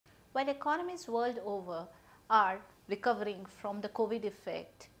While economies world over are recovering from the COVID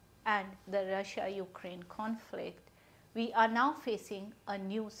effect and the Russia-Ukraine conflict, we are now facing a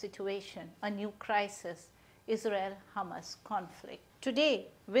new situation, a new crisis, Israel-Hamas conflict. Today,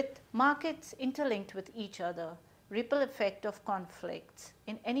 with markets interlinked with each other, ripple effect of conflicts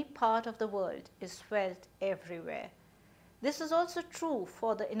in any part of the world is felt everywhere. This is also true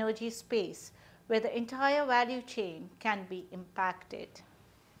for the energy space, where the entire value chain can be impacted.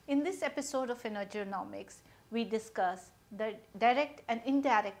 In this episode of EnergOnomics, we discuss the direct and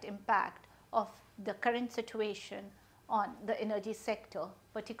indirect impact of the current situation on the energy sector,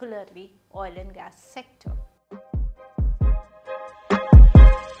 particularly oil and gas sector.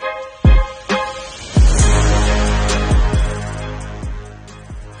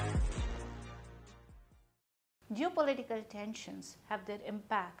 Geopolitical tensions have their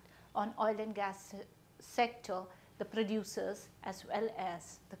impact on oil and gas sector, the producers as well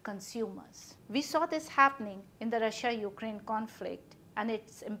as the consumers. We saw this happening in the Russia-Ukraine conflict and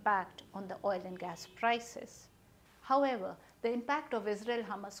its impact on the oil and gas prices. However, the impact of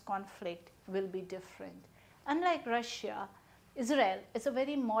Israel-Hamas conflict will be different. Unlike Russia, Israel is a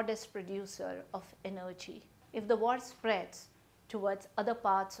very modest producer of energy. If the war spreads towards other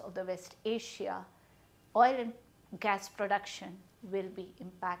parts of the West Asia, oil and gas production will be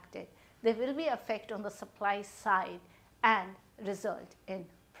impacted. There will be effect on the supply side and result in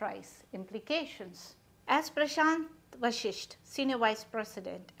price implications. As Prashant Vashisht, Senior Vice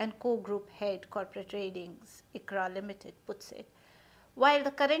President and Co-Group Head Corporate Ratings, ICRA Limited, puts it, while the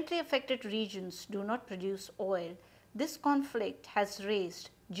currently affected regions do not produce oil, this conflict has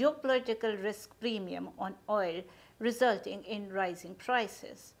raised geopolitical risk premium on oil, resulting in rising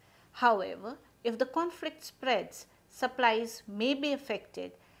prices. However, if the conflict spreads, supplies may be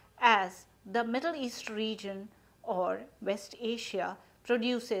affected as the Middle East region or West Asia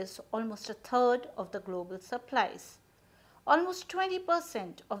produces almost a third of the global supplies. Almost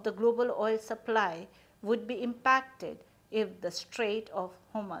 20% of the global oil supply would be impacted if the Strait of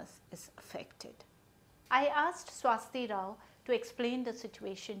Hormuz is affected. I asked Swasti Rao to explain the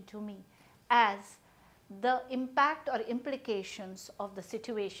situation to me, as the impact or implications of the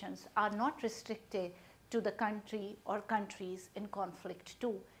situations are not restricted to the country or countries in conflict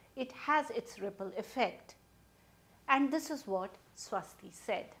too. It has its ripple effect. And this is what Swasti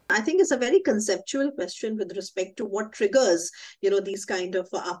said. I think it's a very conceptual question with respect to what triggers, these kind of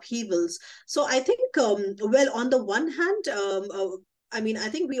upheavals. So I think, well, on the one hand, I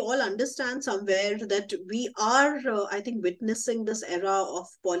think we all understand somewhere that we are, witnessing this era of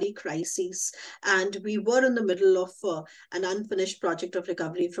polycrises. And we were in the middle of an unfinished project of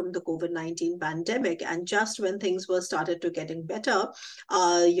recovery from the COVID-19 pandemic. And just when things were started to getting better,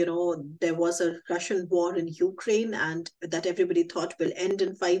 there was a Russian war in Ukraine, and that everybody thought will end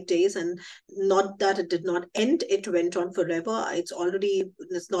in 5 days. And not that it did not end, it went on forever. It's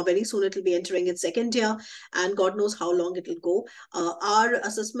now very soon it'll be entering its second year, and God knows how long it'll go. Our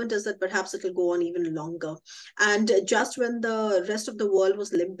assessment is that perhaps it will go on even longer. And just when the rest of the world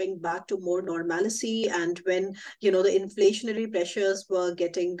was limping back to more normalcy, and when, the inflationary pressures were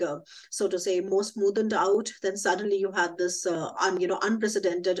getting, so to say, more smoothened out, then suddenly you had this,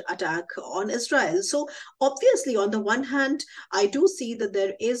 unprecedented attack on Israel. So obviously, on the one hand, I do see that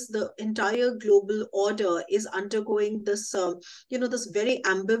there is the entire global order is undergoing this, this very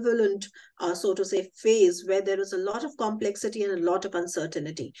ambivalent, so to say, phase where there is a lot of complexity and a lot of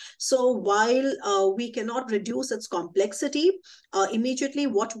uncertainty. So while we cannot reduce its complexity immediately,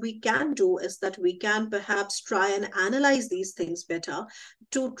 what we can do is that we can perhaps try and analyze these things better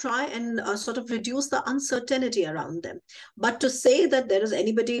to try and sort of reduce the uncertainty around them. But to say that there is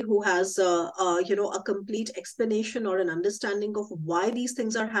anybody who has a complete explanation or an understanding of why these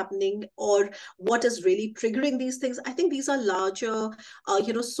things are happening or what is really triggering these things, I think these are larger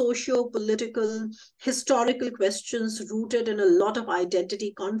socio-political, historical questions rooted in a lot of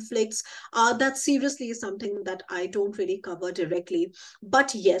identity conflicts. That seriously is something that I don't really cover directly.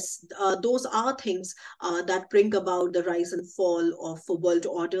 But yes, those are things that bring about the rise and fall of world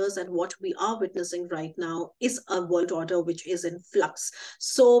orders. And what we are witnessing right now is a world order which is in flux.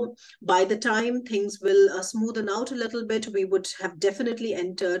 So by the time things will smoothen out a little bit, we would have definitely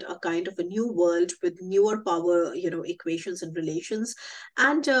entered a kind of a new world with newer power, equations and relations.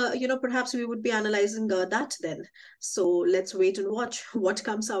 And, perhaps we would be analyzing that then. So let's wait and watch what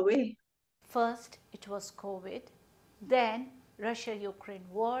comes our way. First, it was COVID, then Russia-Ukraine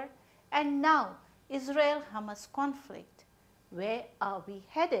war, and now Israel-Hamas conflict. Where are we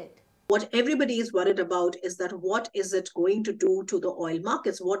headed? What everybody is worried about is that what is it going to do to the oil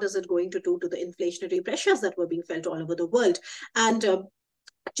markets? What is it going to do to the inflationary pressures that were being felt all over the world? And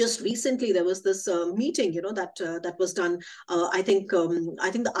just recently there was this meeting, that was done. I think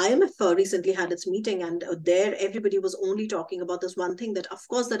the IMF recently had its meeting, and there everybody was only talking about this one thing, that of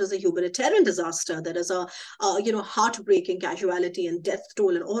course there is a humanitarian disaster, there is a heartbreaking casualty and death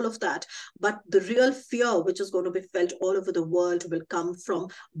toll and all of that, but the real fear which is going to be felt all over the world will come from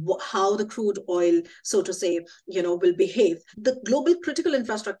how the crude oil, so to say, will behave. The global critical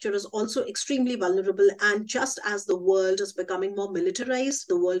infrastructure is also extremely vulnerable, and just as the world is becoming more militarized,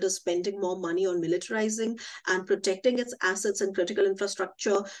 the world is spending more money on militarizing and protecting its assets and critical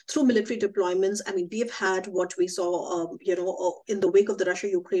infrastructure through military deployments. I mean, we've had what we saw, in the wake of the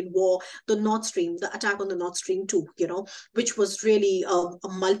Russia-Ukraine war, the attack on the Nord Stream 2, which was really a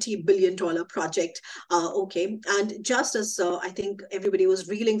multi-billion-dollar project. Okay, and just as I think everybody was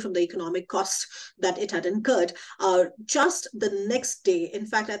reeling from the economic cost that it had incurred, just the next day, in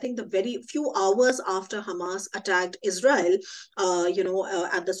fact, I think the very few hours after Hamas attacked Israel,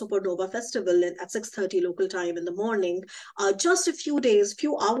 at the Supernova Festival at 6:30 local time in the morning. Just a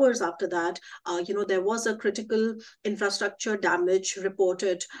few hours after that, there was a critical infrastructure damage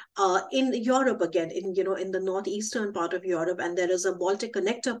reported in Europe again, in the northeastern part of Europe, and there is a Baltic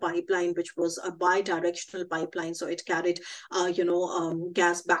Connector pipeline, which was a bi-directional pipeline, so it carried,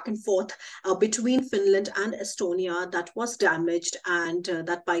 gas back and forth between Finland and Estonia, that was damaged, and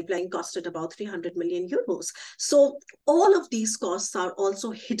that pipeline costed about 300 million euros. So all of these costs are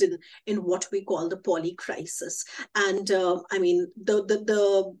also hidden in what we call the poly crisis. And I mean,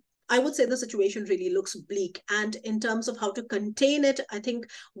 I would say the situation really looks bleak. And in terms of how to contain it, I think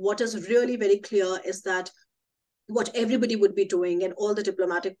what is really very clear is that what everybody would be doing, and all the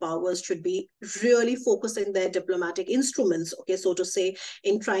diplomatic powers should be really focusing their diplomatic instruments, okay, so to say,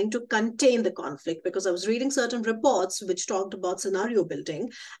 in trying to contain the conflict. Because I was reading certain reports which talked about scenario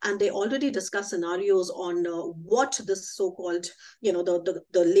building, and they already discuss scenarios on what this so-called,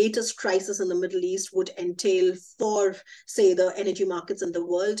 the latest crisis in the Middle East would entail for, say, the energy markets in the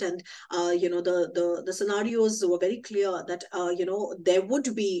world. And the scenarios were very clear that there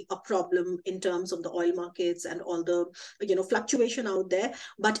would be a problem in terms of the oil markets and all the fluctuation out there.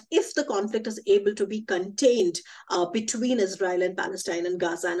 But if the conflict is able to be contained between Israel and Palestine and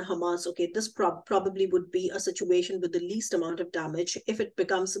Gaza and Hamas, okay, this probably would be a situation with the least amount of damage. If it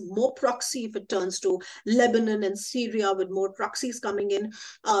becomes more proxy, if it turns to Lebanon and Syria with more proxies coming in,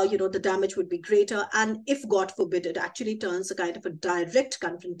 the damage would be greater. And if, God forbid, it actually turns a kind of a direct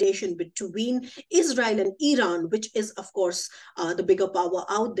confrontation between Israel and Iran, which is, of course, the bigger power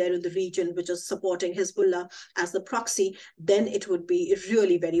out there in the region, which is supporting Hezbollah as the proxy, then it would be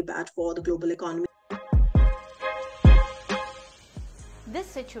really very bad for the global economy. This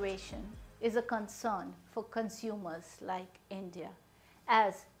situation is a concern for consumers like India,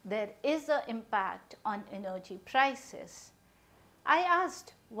 as there is an impact on energy prices. I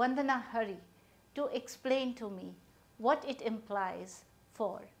asked Vandana Hari to explain to me what it implies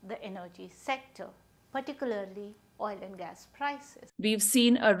for the energy sector, particularly oil and gas prices. We've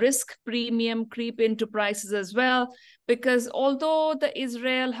seen a risk premium creep into prices as well, because although the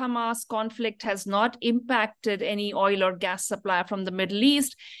Israel-Hamas conflict has not impacted any oil or gas supply from the Middle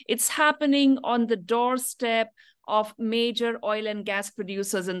East, it's happening on the doorstep of major oil and gas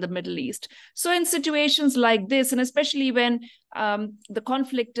producers in the Middle East. So in situations like this, and especially when the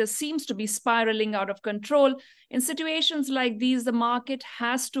conflict seems to be spiraling out of control, in situations like these, the market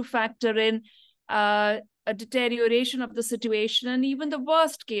has to factor in a deterioration of the situation and even the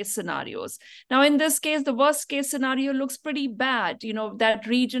worst case scenarios. Now, in this case, the worst case scenario looks pretty bad. That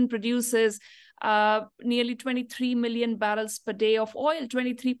region produces nearly 23 million barrels per day of oil,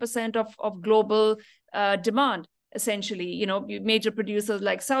 23% of global demand, essentially. Major producers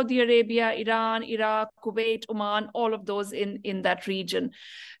like Saudi Arabia, Iran, Iraq, Kuwait, Oman, all of those in that region.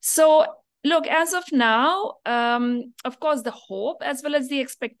 So look, as of now, of course, the hope as well as the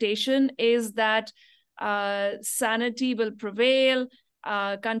expectation is that sanity will prevail,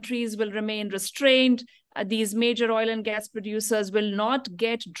 countries will remain restrained, these major oil and gas producers will not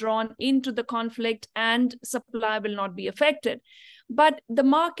get drawn into the conflict, and supply will not be affected. But the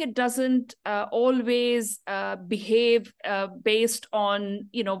market doesn't always behave based on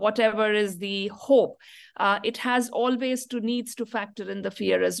whatever is the hope. It has always needs to factor in the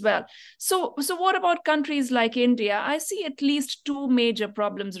fear as well. So what about countries like India? I see at least two major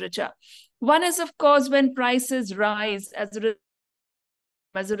problems, Richa. One is, of course, when prices rise as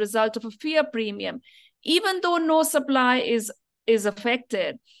a result of a fear premium. Even though no supply is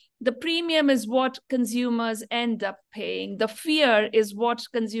affected, the premium is what consumers end up paying. The fear is what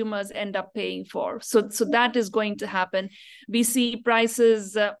consumers end up paying for. So that is going to happen. We see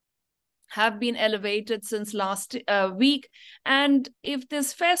prices have been elevated since last week. And if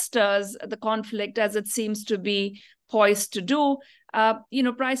this festers, the conflict, as it seems to be poised to do,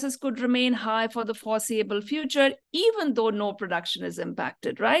 prices could remain high for the foreseeable future, even though no production is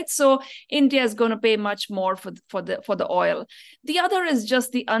impacted, right? So India is going to pay much more for the oil. The other is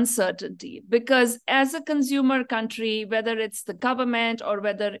just the uncertainty, because as a consumer country, whether it's the government or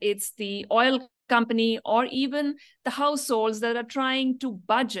whether it's the oil company or even the households that are trying to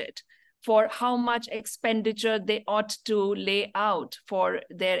budget for how much expenditure they ought to lay out for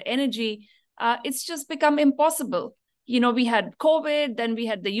their energy, it's just become impossible. We had COVID, then we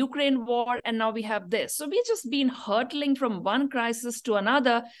had the Ukraine war, and now we have this. So we've just been hurtling from one crisis to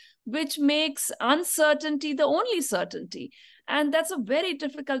another, which makes uncertainty the only certainty. And that's a very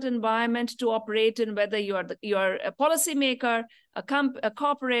difficult environment to operate in, whether you're a policymaker, a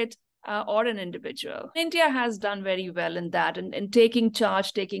corporate, or an individual. India has done very well in that, and taking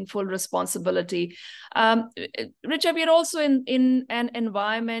charge, taking full responsibility. Richa, we're also in an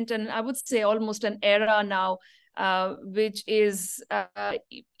environment, and I would say almost an era now, which is,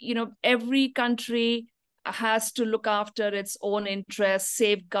 every country has to look after its own interests,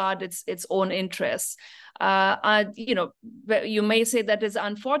 safeguard its own interests. You may say that is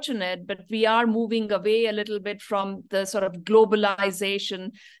unfortunate, but we are moving away a little bit from the sort of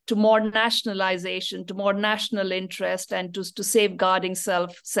globalization to more nationalization, to more national interest, and to safeguarding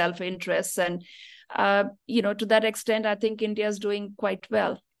self-interests. And, to that extent, I think India is doing quite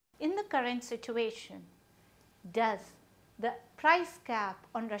well. In the current situation, does the price cap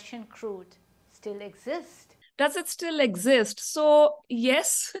on Russian crude still exist? Does it still exist? So,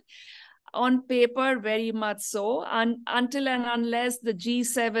 yes. On paper, very much so. Until and unless the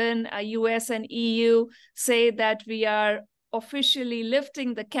G7, US and EU say that we are officially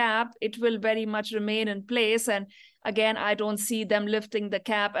lifting the cap, it will very much remain in place. And again, I don't see them lifting the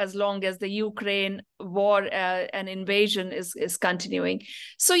cap as long as the Ukraine war and invasion is continuing.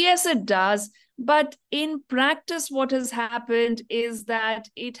 So yes, it does. But in practice, what has happened is that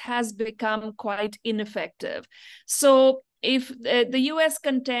it has become quite ineffective. So if the US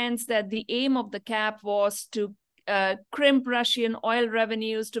contends that the aim of the cap was to crimp Russian oil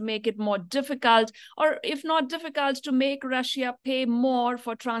revenues, to make it more difficult, or if not difficult, to make Russia pay more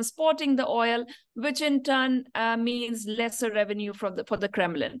for transporting the oil, which in turn means lesser revenue for the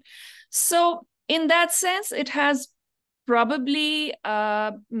Kremlin. So in that sense, it has probably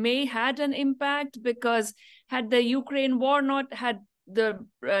may had an impact, because had the Ukraine war not had the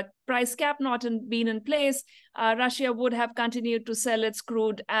price cap not been in place, Russia would have continued to sell its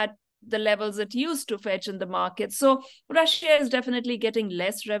crude at the levels it used to fetch in the market. So Russia is definitely getting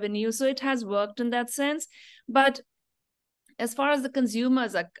less revenue. So it has worked in that sense. But as far as the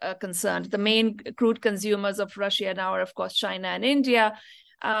consumers are concerned, the main crude consumers of Russia now are, of course, China and India.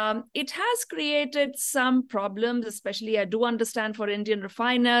 It has created some problems, especially I do understand for Indian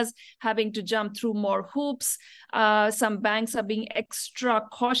refiners having to jump through more hoops. Some banks are being extra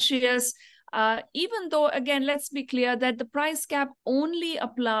cautious. Even though, again, let's be clear that the price cap only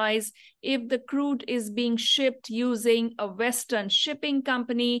applies if the crude is being shipped using a Western shipping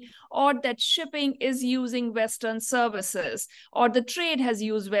company, or that shipping is using Western services, or the trade has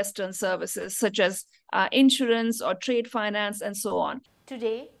used Western services, such as insurance or trade finance and so on.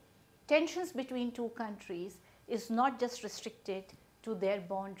 Today, tensions between two countries is not just restricted to their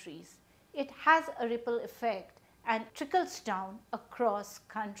boundaries. It has a ripple effect and trickles down across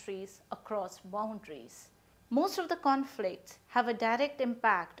countries, across boundaries. Most of the conflicts have a direct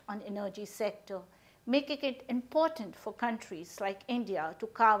impact on energy sector, making it important for countries like India to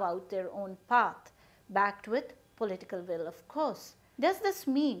carve out their own path, backed with political will, of course. Does this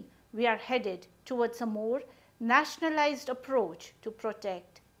mean we are headed towards a more nationalized approach to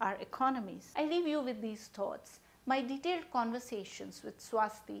protect our economies? I leave you with these thoughts. My detailed conversations with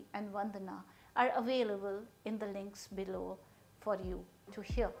Swasti and Vandana are available in the links below for you to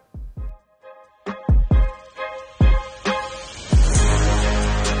hear.